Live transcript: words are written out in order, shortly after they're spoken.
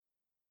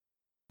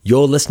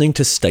You're listening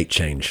to State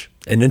Change,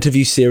 an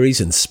interview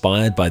series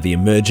inspired by the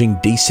emerging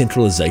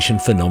decentralization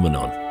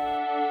phenomenon.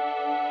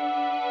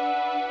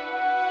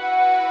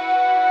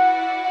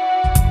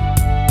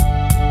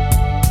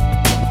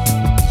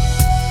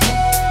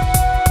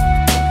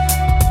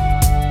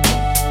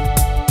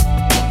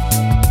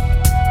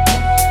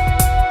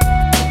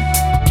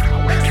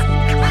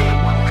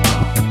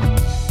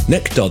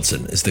 Nick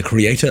Dodson is the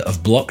creator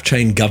of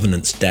blockchain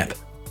governance dApp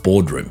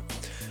Boardroom.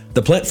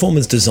 The platform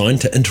is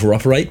designed to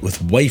interoperate with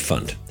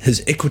Wayfund,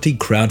 his equity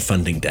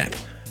crowdfunding dApp.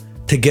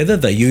 Together,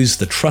 they use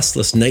the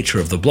trustless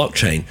nature of the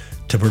blockchain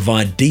to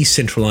provide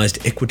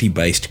decentralized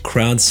equity-based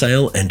crowd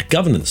sale and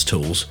governance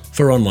tools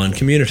for online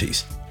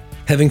communities.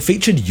 Having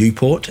featured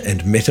Uport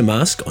and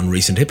MetaMask on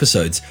recent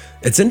episodes,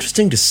 it's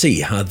interesting to see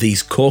how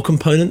these core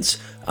components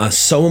are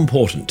so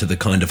important to the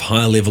kind of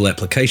higher-level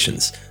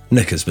applications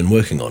Nick has been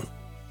working on.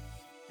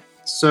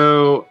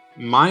 So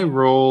my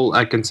role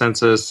at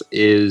ConsenSys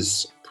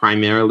is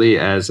primarily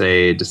as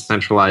a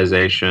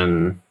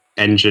decentralization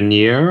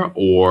engineer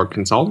or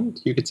consultant,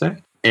 you could say.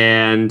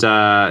 And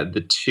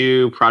the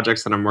two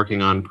projects that I'm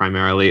working on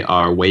primarily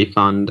are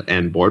Wayfund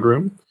and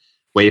Boardroom.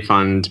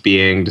 Wayfund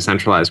being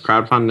decentralized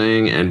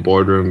crowdfunding and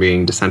Boardroom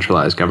being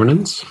decentralized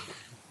governance.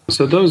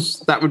 So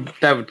that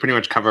would pretty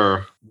much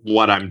cover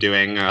what I'm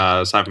doing,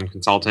 aside from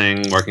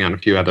consulting, working on a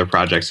few other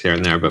projects here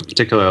and there, but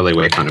particularly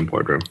Wayfund and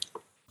Boardroom.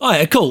 Oh,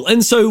 yeah, cool.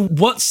 And so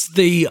what's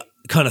the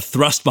kind of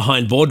thrust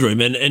behind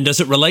Boardroom, and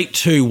does it relate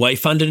to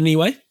Wayfund in any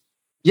way?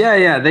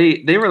 Yeah,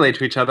 they relate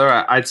to each other.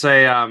 I'd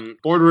say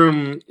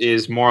Boardroom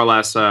is more or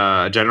less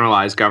a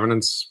generalized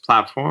governance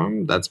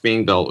platform that's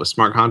being built with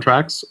smart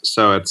contracts.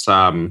 So it's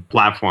a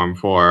platform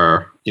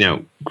for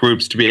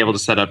groups to be able to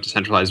set up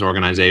decentralized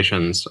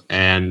organizations.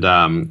 And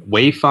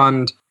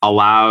Wayfund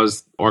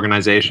allows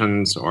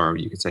organizations, or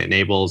you could say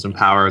enables,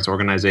 empowers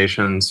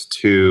organizations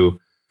to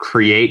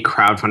create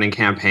crowdfunding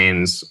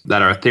campaigns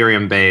that are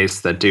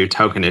Ethereum-based, that do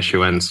token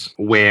issuance,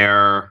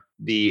 where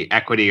the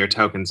equity or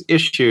tokens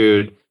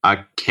issued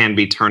can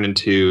be turned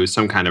into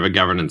some kind of a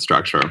governance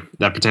structure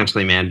that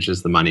potentially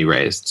manages the money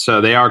raised.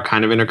 So they are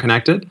kind of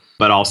interconnected,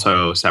 but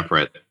also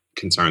separate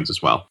concerns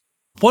as well.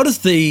 What is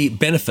the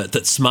benefit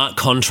that smart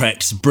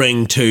contracts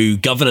bring to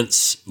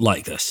governance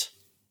like this?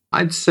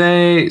 I'd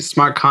say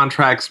smart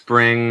contracts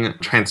bring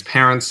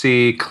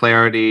transparency,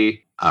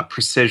 clarity,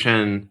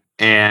 precision,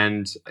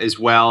 and as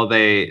well,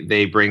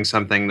 they bring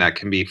something that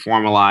can be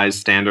formalized,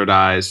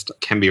 standardized,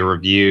 can be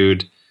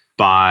reviewed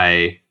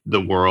by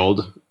the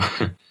world.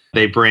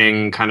 They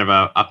bring kind of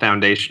a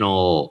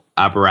foundational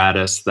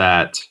apparatus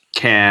that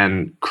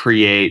can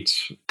create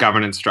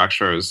governance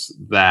structures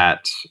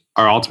that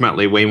are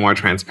ultimately way more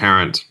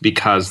transparent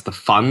because the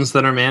funds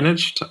that are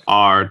managed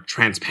are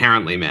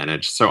transparently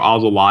managed. So all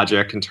the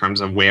logic in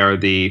terms of where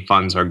the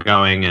funds are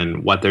going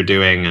and what they're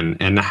doing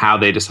and how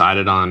they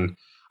decided on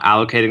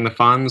allocating the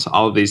funds,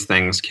 all of these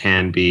things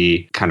can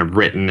be kind of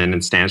written and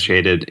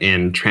instantiated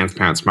in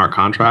transparent smart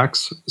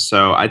contracts.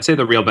 So I'd say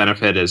the real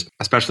benefit is,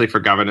 especially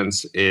for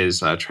governance,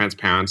 is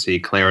transparency,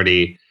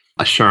 clarity,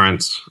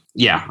 assurance.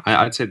 Yeah,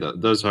 I'd say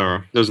those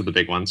are the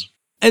big ones.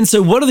 And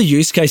so, what are the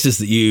use cases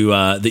that you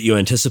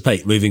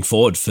anticipate moving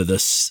forward for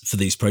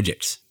these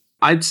projects?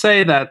 I'd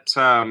say that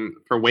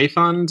for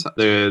Wayfund,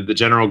 the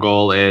general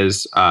goal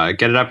is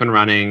get it up and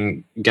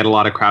running, get a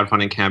lot of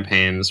crowdfunding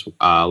campaigns,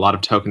 a lot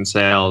of token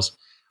sales,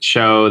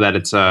 show that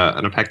it's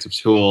an effective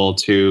tool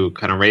to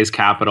kind of raise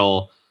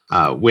capital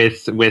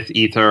with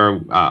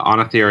Ether on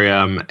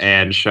Ethereum,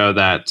 and show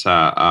that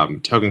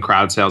token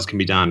crowd sales can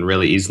be done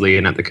really easily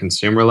and at the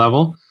consumer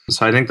level.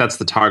 So I think that's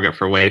the target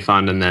for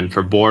Wayfund. And then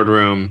for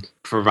Boardroom,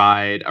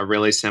 provide a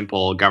really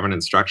simple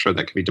governance structure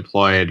that can be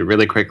deployed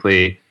really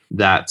quickly,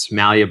 that's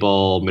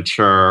malleable,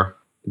 mature,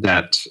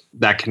 that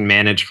can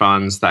manage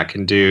funds, that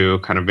can do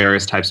kind of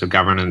various types of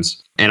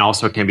governance, and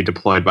also can be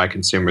deployed by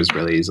consumers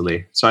really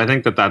easily. So I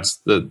think that's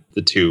the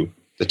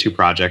two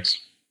projects.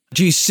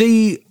 Do you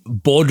see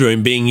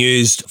Boardroom being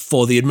used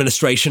for the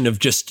administration of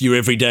just your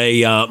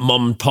everyday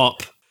mom and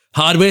pop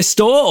hardware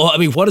store?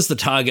 Or what is the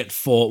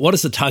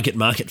target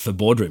market for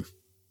Boardroom?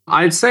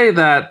 I'd say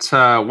that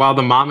while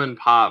the mom and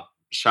pop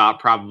shop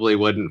probably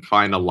wouldn't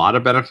find a lot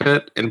of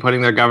benefit in putting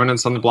their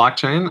governance on the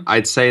blockchain,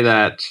 I'd say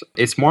that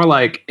it's more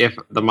like if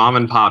the mom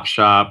and pop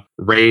shop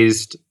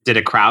did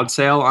a crowd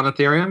sale on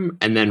Ethereum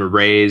and then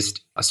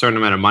raised a certain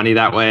amount of money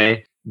that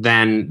way,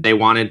 then they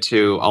wanted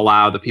to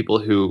allow the people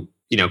who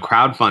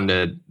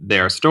crowdfunded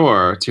their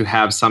store to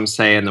have some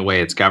say in the way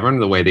it's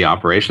governed, the way the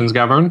operations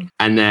govern.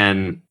 And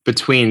then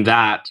between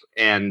that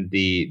and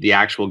the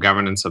actual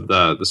governance of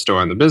the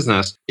store and the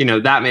business,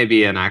 that may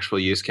be an actual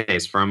use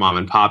case for a mom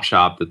and pop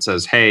shop that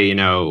says, hey,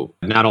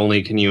 not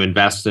only can you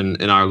invest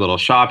in our little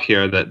shop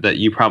here that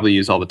you probably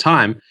use all the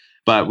time,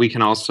 but we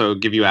can also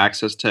give you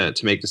access to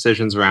make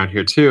decisions around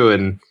here too,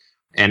 and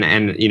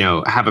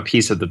have a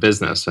piece of the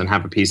business and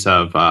have a piece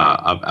of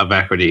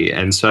equity.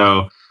 And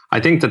so I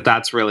think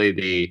that's really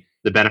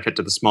the benefit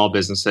to the small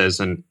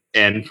businesses, and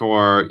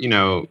for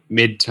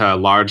mid to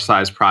large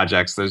size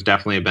projects, there's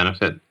definitely a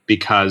benefit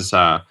because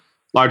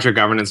larger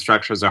governance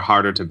structures are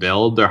harder to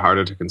build. They're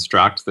harder to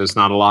construct. There's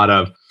not a lot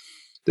of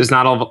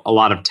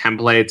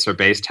templates or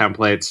base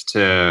templates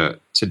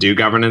to do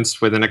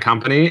governance within a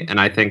company. And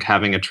I think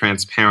having a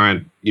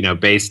transparent,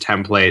 base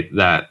template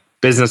that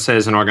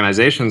businesses and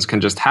organizations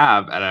can just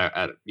have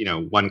at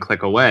one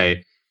click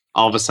away,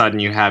 all of a sudden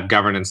you have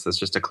governance that's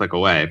just a click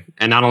away.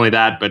 And not only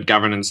that, but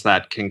governance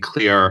that can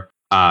clear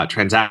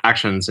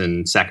transactions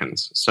in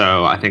seconds.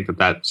 So I think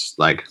that's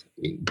like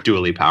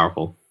dually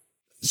powerful.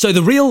 So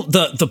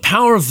the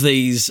power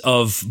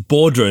of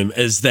Boardroom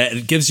is that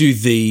it gives you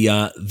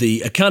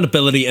the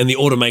accountability and the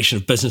automation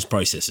of business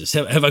processes.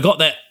 Have I got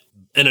that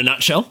in a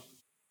nutshell?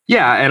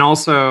 Yeah, and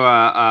also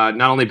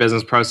not only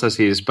business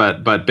processes,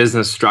 but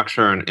business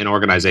structure and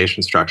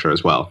organization structure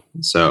as well.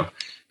 So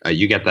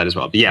you get that as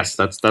well. But yes,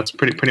 that's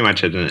pretty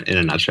much it in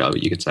a nutshell,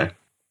 you could say.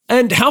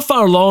 And how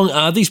far along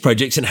are these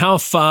projects, and how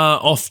far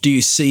off do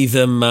you see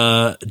them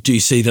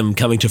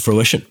coming to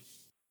fruition?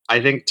 I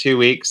think 2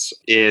 weeks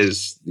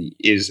is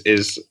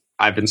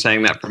I've been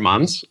saying that for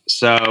months.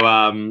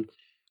 So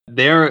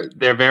they're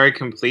very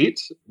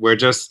complete. We're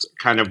just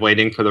kind of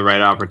waiting for the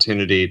right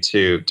opportunity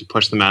to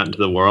push them out into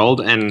the world.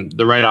 And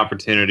the right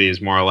opportunity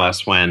is more or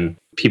less when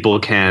people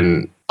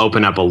can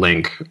open up a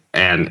link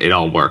and it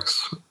all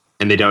works.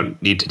 And they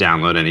don't need to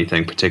download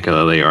anything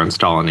particularly or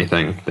install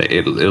anything.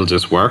 It'll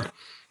just work.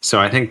 So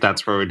I think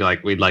that's where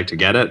we'd like to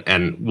get it.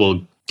 And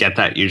we'll get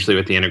that usually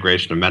with the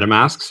integration of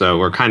MetaMask. So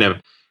we're kind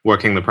of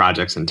working the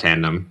projects in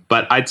tandem.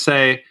 But I'd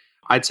say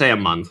a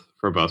month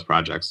for both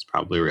projects is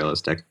probably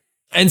realistic.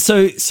 And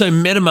so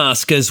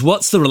MetaMask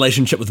what's the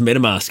relationship with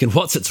MetaMask, and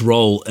what's its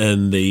role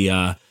in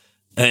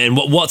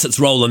what's its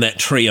role in that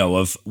trio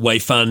of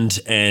Wayfund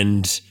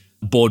and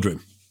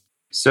Boardroom?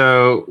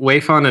 So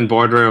Wayfund and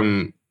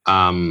Boardroom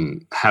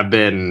have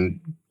been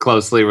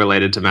closely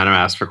related to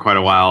MetaMask for quite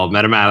a while.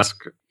 MetaMask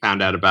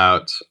found out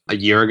about a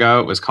year ago.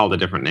 It was called a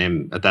different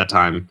name at that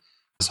time.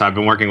 So I've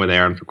been working with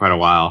Aaron for quite a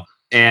while.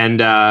 And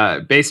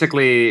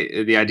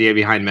basically, the idea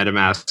behind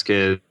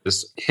MetaMask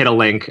is hit a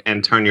link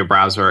and turn your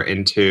browser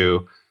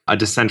into a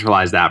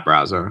decentralized app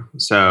browser.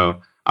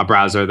 So a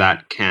browser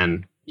that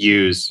can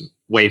use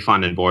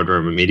Wayfund and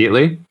Boardroom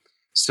immediately.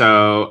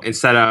 So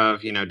instead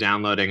of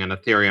downloading an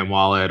Ethereum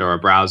wallet or a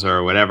browser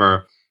or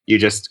whatever, you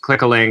just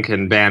click a link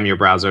and bam, your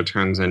browser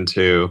turns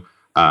into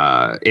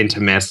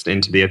Mist,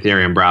 into the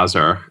Ethereum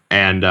browser.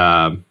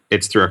 And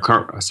it's through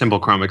a simple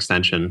Chrome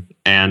extension.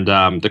 And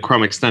the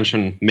Chrome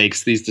extension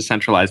makes these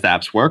decentralized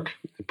apps work.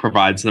 It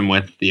provides them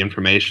with the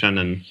information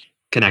and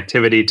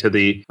connectivity to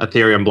the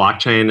Ethereum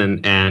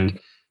blockchain and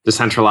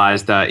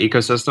decentralized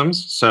ecosystems.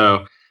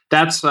 So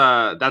that's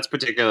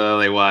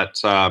particularly what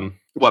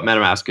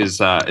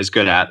MetaMask is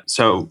good at.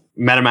 So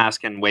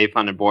MetaMask and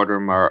Wayfund and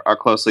Boardroom are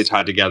closely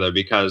tied together,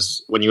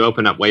 because when you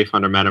open up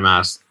Wayfund or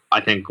MetaMask,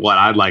 I think what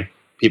I'd like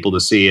people to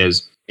see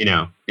is,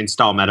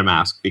 install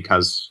MetaMask,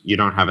 because you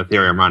don't have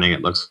Ethereum running,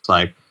 it looks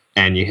like,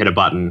 and you hit a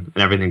button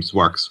and everything just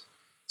works.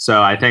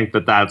 So I think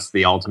that's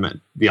the ultimate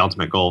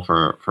goal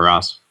for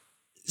us.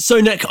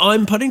 So Nick,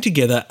 I'm putting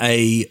together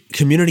a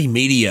community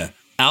media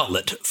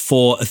outlet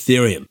for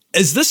Ethereum.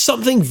 Is this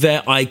something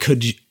that I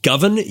could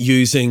govern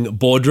using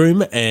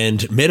Boardroom and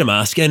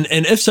MetaMask? And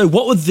if so,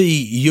 what would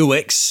the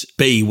UX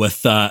be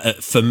with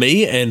for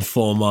me and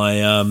for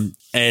my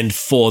and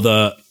for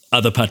the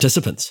other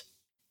participants?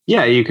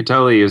 Yeah, you could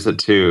totally use it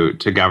to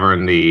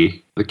govern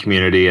the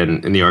community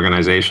and the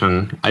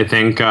organization. I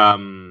think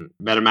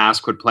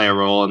MetaMask would play a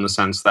role in the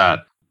sense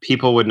that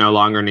people would no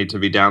longer need to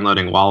be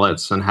downloading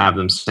wallets and have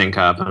them sync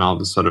up and all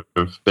this sort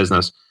of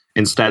business.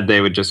 Instead,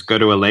 they would just go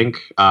to a link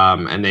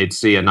and they'd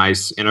see a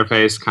nice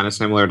interface, kind of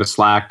similar to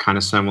Slack, kind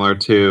of similar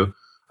to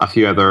a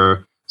few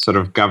other sort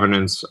of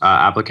governance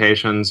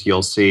applications.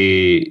 You'll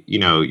see,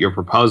 your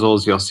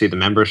proposals, you'll see the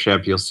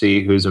membership, you'll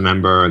see who's a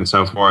member and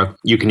so forth.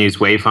 You can use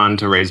Wayfund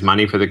to raise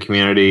money for the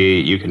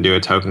community. You can do a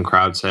token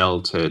crowd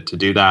sale to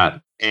do that,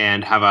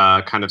 and have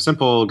a kind of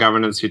simple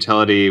governance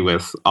utility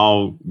with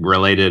all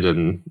related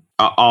and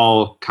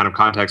all kind of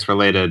context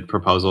related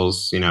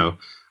proposals.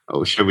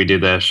 Oh, should we do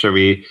this? Should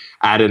we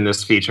add in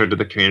this feature to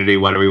the community?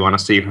 What do we want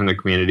to see from the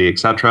community,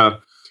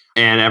 etc.?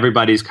 And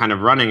everybody's kind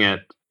of running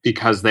it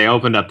because they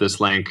opened up this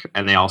link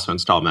and they also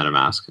installed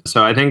MetaMask.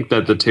 So I think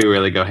that the two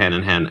really go hand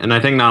in hand. And I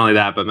think not only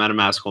that, but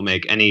MetaMask will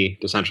make any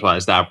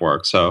decentralized app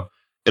work. So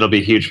it'll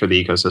be huge for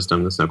the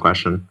ecosystem. There's no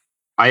question.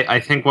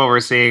 I think what we're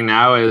seeing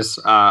now is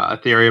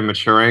Ethereum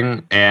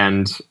maturing,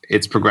 and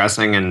it's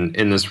progressing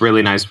in this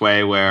really nice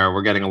way where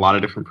we're getting a lot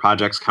of different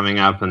projects coming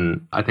up,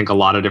 and I think a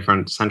lot of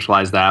different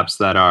centralized apps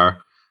that are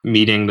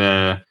meeting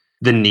the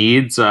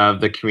needs of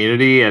the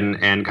community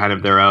and kind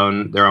of their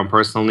own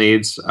personal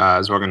needs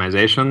as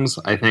organizations.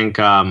 I think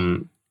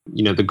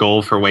the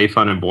goal for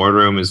Wayfund and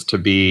Boardroom is to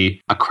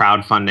be a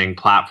crowdfunding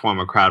platform,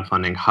 a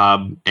crowdfunding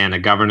hub, and a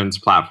governance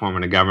platform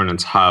and a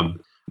governance hub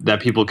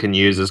that people can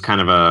use as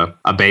kind of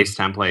a base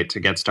template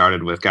to get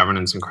started with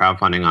governance and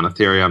crowdfunding on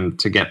Ethereum,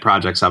 to get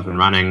projects up and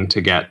running,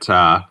 to get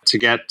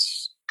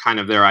kind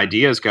of their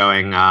ideas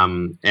going,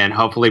 and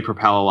hopefully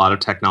propel a lot of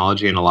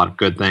technology and a lot of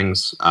good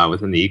things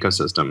within the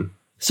ecosystem.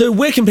 So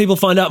where can people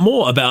find out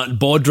more about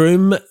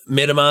Boardroom,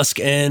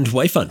 MetaMask, and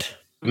Wayfund?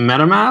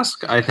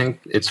 MetaMask, I think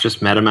it's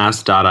just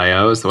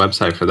metamask.io is the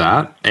website for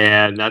that.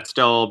 And that's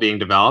still being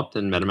developed,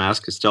 and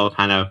MetaMask is still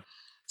kind of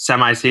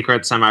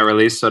semi-secret,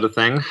 semi-release sort of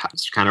thing.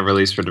 It's kind of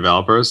released for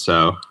developers,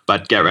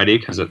 but get ready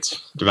because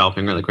it's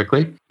developing really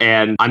quickly.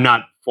 And I'm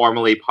not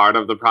formally part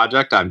of the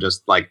project. I'm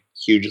just like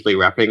hugely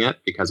repping it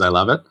because I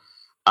love it.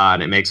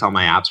 And it makes all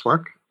my apps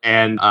work.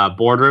 And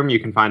Boardroom, you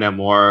can find out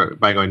more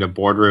by going to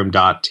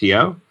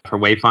boardroom.to. For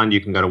Wayfund,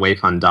 you can go to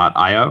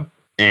wayfund.io.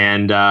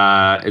 And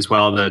as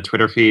well, the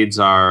Twitter feeds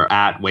are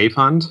at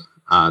Wayfund.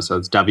 So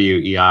it's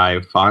WEI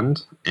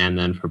Fund. And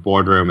then for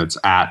Boardroom, it's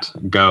at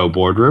Go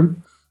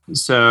Boardroom.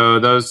 So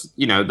those,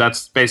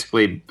 that's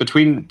basically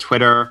between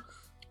Twitter.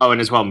 Oh, and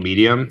as well,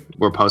 Medium.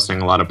 We're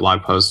posting a lot of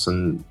blog posts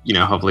and,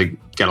 hopefully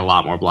get a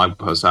lot more blog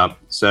posts up.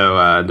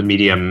 So the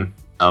Medium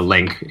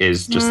link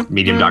is just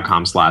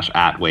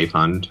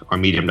medium.com/@Wayfund or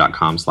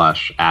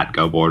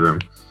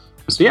medium.com/@GoBoardroom.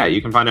 So yeah,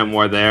 you can find out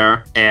more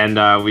there.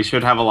 And we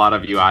should have a lot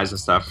of UIs and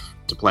stuff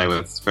to play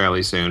with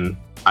fairly soon.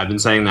 I've been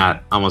saying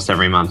that almost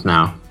every month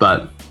now,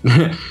 but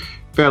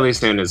fairly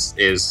soon is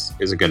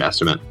a good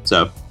estimate.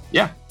 So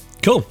yeah.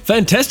 Cool.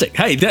 Fantastic.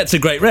 Hey, that's a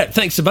great wrap.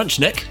 Thanks a bunch,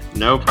 Nick.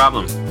 No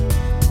problem.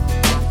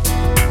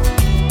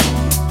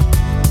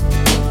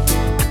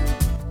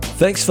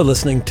 Thanks for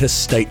listening to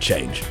State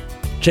Change.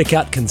 Check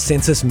out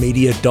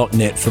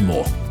consensusmedia.net for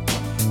more.